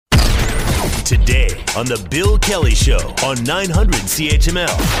Today on The Bill Kelly Show on 900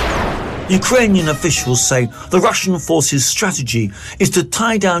 CHML. Ukrainian officials say the Russian forces' strategy is to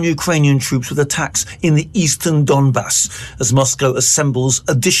tie down Ukrainian troops with attacks in the eastern Donbass as Moscow assembles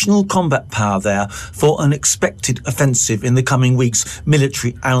additional combat power there for an expected offensive in the coming weeks.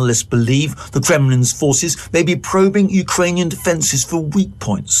 Military analysts believe the Kremlin's forces may be probing Ukrainian defences for weak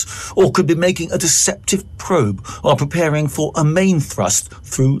points or could be making a deceptive probe while preparing for a main thrust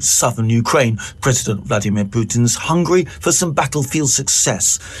through southern Ukraine. President Vladimir Putin's hungry for some battlefield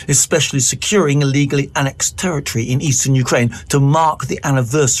success, especially securing illegally annexed territory in eastern Ukraine to mark the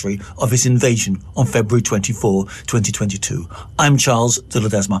anniversary of his invasion on February 24, 2022. I'm Charles de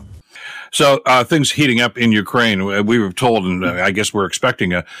Ledesma. So things heating up in Ukraine. We were told, and I guess we're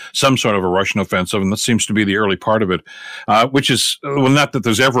expecting some sort of a Russian offensive, and this seems to be the early part of it, which is, well, not that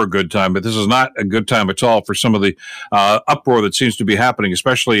there's ever a good time, but this is not a good time at all for some of the uproar that seems to be happening,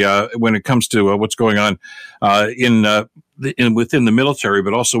 especially when it comes to what's going on within the military,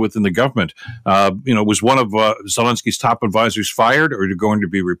 but also within the government. Was one of Zelensky's top advisors fired or going to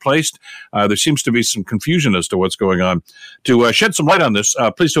be replaced? There seems to be some confusion as to what's going on. To shed some light on this,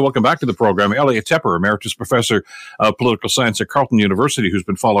 please do welcome back to the program Elliot Tepper, Emeritus Professor of Political Science at Carleton University, who's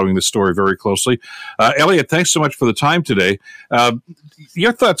been following this story very closely. Elliot, thanks so much for the time today.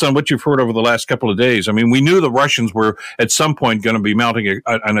 Your thoughts on what you've heard over the last couple of days? I mean, we knew the Russians were at some point going to be mounting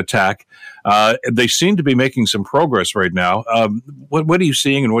an attack. They seem to be making some progress right now. What are you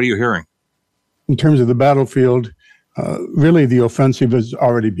seeing and what are you hearing? In terms of the battlefield, really the offensive has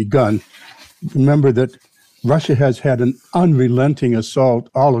already begun. Remember that Russia has had an unrelenting assault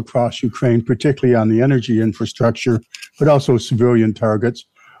all across Ukraine, particularly on the energy infrastructure, but also civilian targets,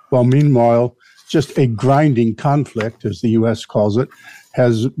 while meanwhile, just a grinding conflict, as the U.S. calls it,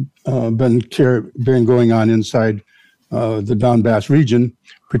 has been going on inside the Donbass region,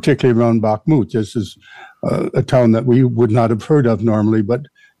 particularly around Bakhmut. This is a town that we would not have heard of normally, but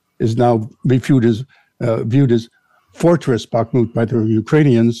is now viewed as Fortress Bakhmut by the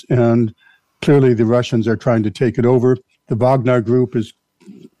Ukrainians, and clearly the Russians are trying to take it over. The Wagner group is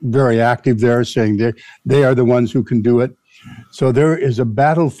very active there, saying they are the ones who can do it. So there is a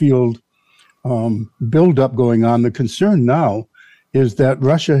battlefield buildup going on. The concern now is that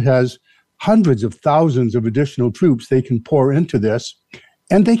Russia has hundreds of thousands of additional troops they can pour into this,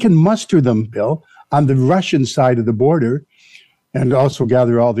 and they can muster them, Bill, on the Russian side of the border, and also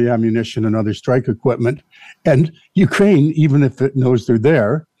gather all the ammunition and other strike equipment. And Ukraine, even if it knows they're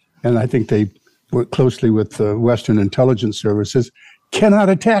there, and I think they work closely with Western intelligence services, cannot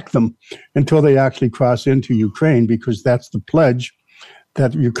attack them until they actually cross into Ukraine, because that's the pledge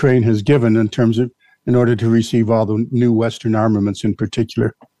that Ukraine has given in order to receive all the new Western armaments in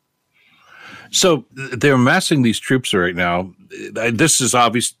particular. So they're amassing these troops right now. This is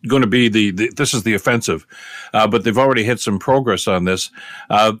obviously going to be this is the offensive, but they've already had some progress on this.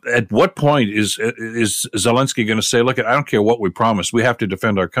 At what point is Zelensky going to say, "Look, I don't care what we promise, we have to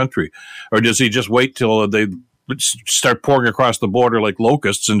defend our country," or does he just wait till they start pouring across the border like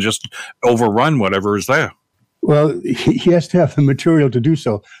locusts and just overrun whatever is there? Well, he has to have the material to do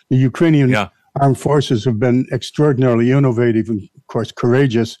so. The Ukrainian armed forces have been extraordinarily innovative and, of course,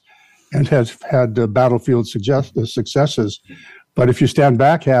 courageous, and has had battlefield successes. But if you stand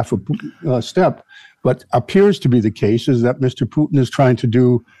back half a step, what appears to be the case is that Mr. Putin is trying to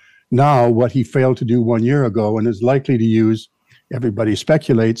do now what he failed to do 1 year ago, and is likely to use, everybody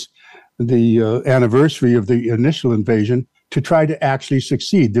speculates, the anniversary of the initial invasion to try to actually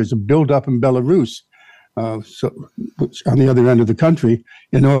succeed. There's a buildup in Belarus, which on the other end of the country,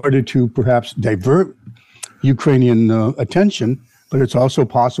 in order to perhaps divert Ukrainian attention. But it's also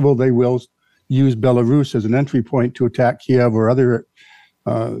possible they will use Belarus as an entry point to attack Kiev or other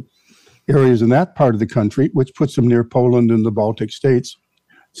areas in that part of the country, which puts them near Poland and the Baltic states.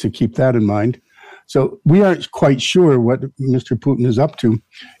 So keep that in mind. So we aren't quite sure what Mr. Putin is up to,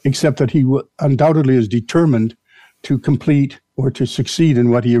 except that he undoubtedly is determined to complete or to succeed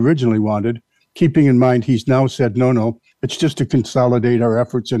in what he originally wanted, keeping in mind he's now said, no, it's just to consolidate our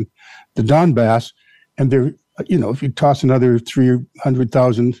efforts in the Donbass. And there, if you toss another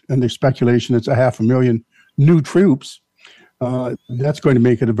 300,000, and there's speculation it's 500,000 new troops, that's going to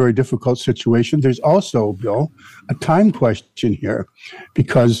make it a very difficult situation. There's also, Bill, a time question here,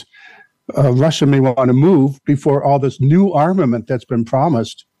 because Russia may want to move before all this new armament that's been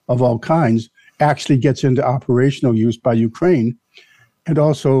promised of all kinds actually gets into operational use by Ukraine. And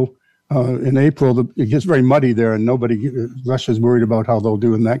also, in April, it gets very muddy there, and Russia's worried about how they'll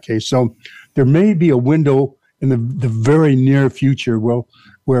do in that case. So there may be a window in the very near future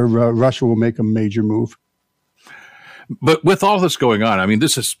where Russia will make a major move. But with all this going on, I mean,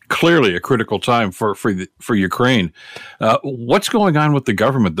 this is clearly a critical time for Ukraine. What's going on with the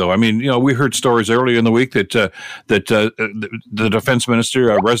government, though? I mean, we heard stories earlier in the week that the defense minister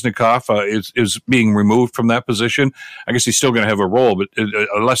Reznikov is being removed from that position. I guess he's still going to have a role, but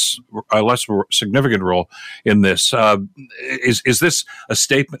a less significant role in this. Is this a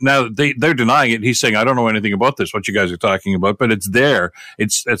statement? Now they're denying it. He's saying, I don't know anything about this, what you guys are talking about, but it's there.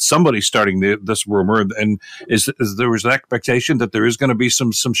 It's somebody starting this rumor, and is there was an expectation that there is going to be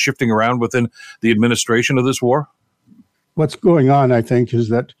some shifting around within the administration of this war? What's going on, I think, is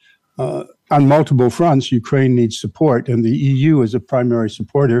that on multiple fronts, Ukraine needs support, and the EU is a primary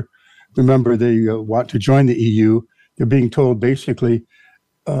supporter. Remember, they want to join the EU. They're being told, basically,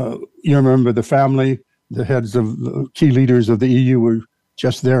 you remember the family, the heads of the key leaders of the EU were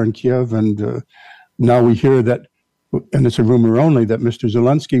just there in Kiev, and now we hear that, and it's a rumor only, that Mr.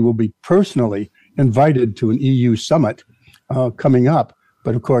 Zelensky will be personally invited to an EU summit coming up.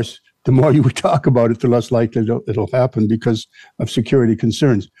 But of course, the more you talk about it, the less likely it'll happen because of security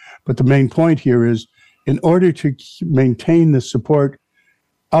concerns. But the main point here is, in order to maintain the support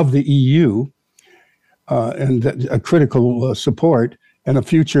of the EU and a critical support and a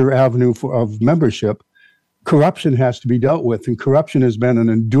future avenue of membership, corruption has to be dealt with. And corruption has been an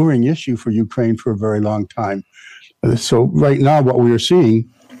enduring issue for Ukraine for a very long time. So right now, what we are seeing,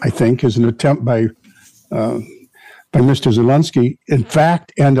 I think, is an attempt by Mr. Zelensky, in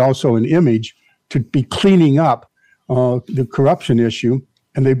fact, and also in image, to be cleaning up the corruption issue.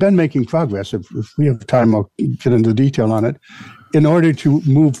 And they've been making progress. If we have time, I'll get into detail on it, in order to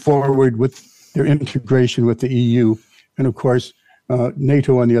move forward with their integration with the EU. And of course,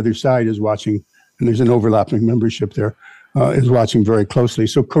 NATO on the other side is watching, and there's an overlapping membership there, is watching very closely.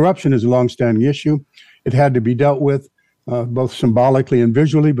 So corruption is a longstanding issue. It had to be dealt with both symbolically and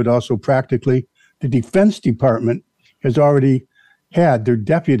visually, but also practically. The Defense Department has already had their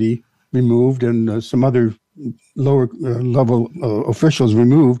deputy removed and some other lower level officials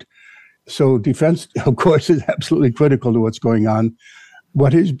removed. So defense, of course, is absolutely critical to what's going on.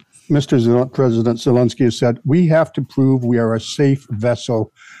 What is President Zelensky has said, we have to prove we are a safe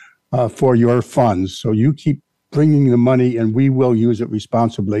vessel for your funds. So you keep bringing the money and we will use it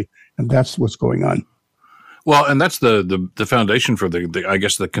responsibly. And that's what's going on. Well, and that's the foundation for the I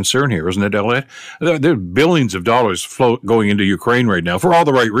guess the concern here, isn't it, Elliot? There are billions of dollars going into Ukraine right now for all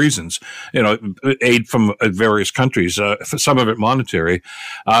the right reasons. Aid from various countries, some of it monetary.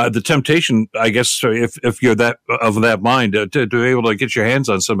 The temptation, I guess, if you're of that mind, to be able to get your hands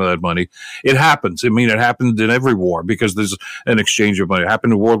on some of that money, it happens. I mean, it happened in every war because there's an exchange of money. It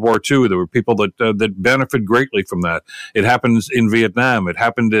happened in World War II. There were people that benefit greatly from that. It happens in Vietnam. It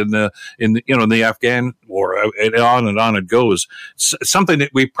happened in the Afghan war. And on it goes. It's something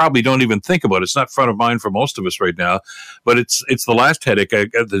that we probably don't even think about. It's not front of mind for most of us right now, but it's the last headache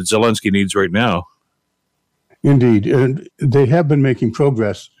that Zelensky needs right now. Indeed. And they have been making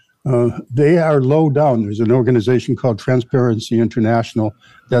progress. They are low down. There's an organization called Transparency International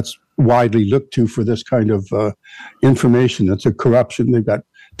that's widely looked to for this kind of information. It's a corruption. They've got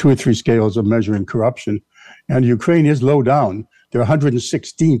 2 or 3 scales of measuring corruption. And Ukraine is low down. They're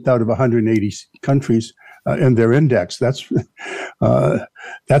 116th out of 180 countries in their index. That's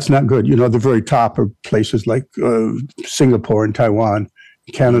not good. The very top are places like Singapore and Taiwan.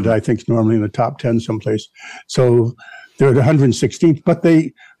 Canada, I think, is normally in the top 10 someplace. So they're at 116th, but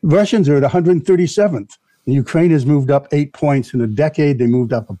Russians are at 137th. Ukraine has moved up 8 points in a decade. They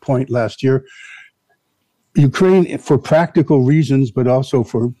moved up a point last year. Ukraine, for practical reasons, but also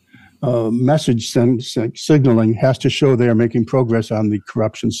for message signaling, has to show they are making progress on the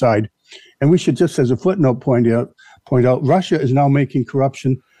corruption side. And we should just, as a footnote, point out Russia is now making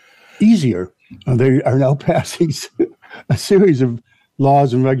corruption easier. They are now passing a series of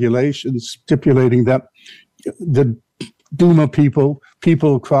laws and regulations stipulating that the Duma people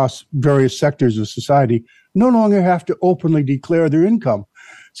across various sectors of society no longer have to openly declare their income.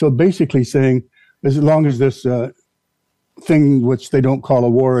 So basically saying, as long as this thing which they don't call a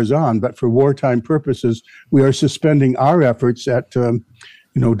war is on, but for wartime purposes, we are suspending our efforts at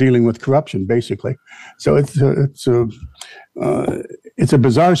dealing with corruption, basically. So it's a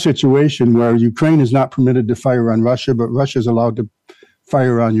bizarre situation where Ukraine is not permitted to fire on Russia, but Russia is allowed to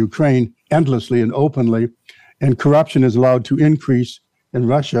fire on Ukraine endlessly and openly, and corruption is allowed to increase in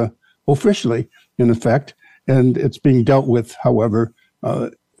Russia officially, in effect, and it's being dealt with, however,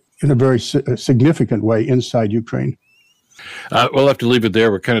 in a very significant way inside Ukraine. We'll have to leave it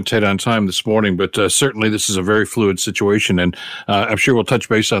there. We're kind of tight on time this morning, but certainly this is a very fluid situation, and I'm sure we'll touch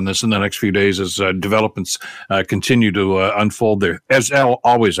base on this in the next few days as developments continue to unfold there. As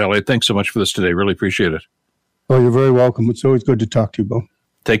always, Elliot, thanks so much for this today. Really appreciate it. Oh, you're very welcome. It's always good to talk to you, Bill.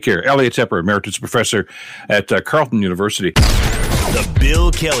 Take care. Elliot Tepper, Emeritus Professor at Carleton University. The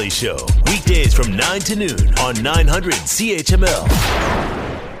Bill Kelly Show, weekdays from 9 to noon on 900 CHML.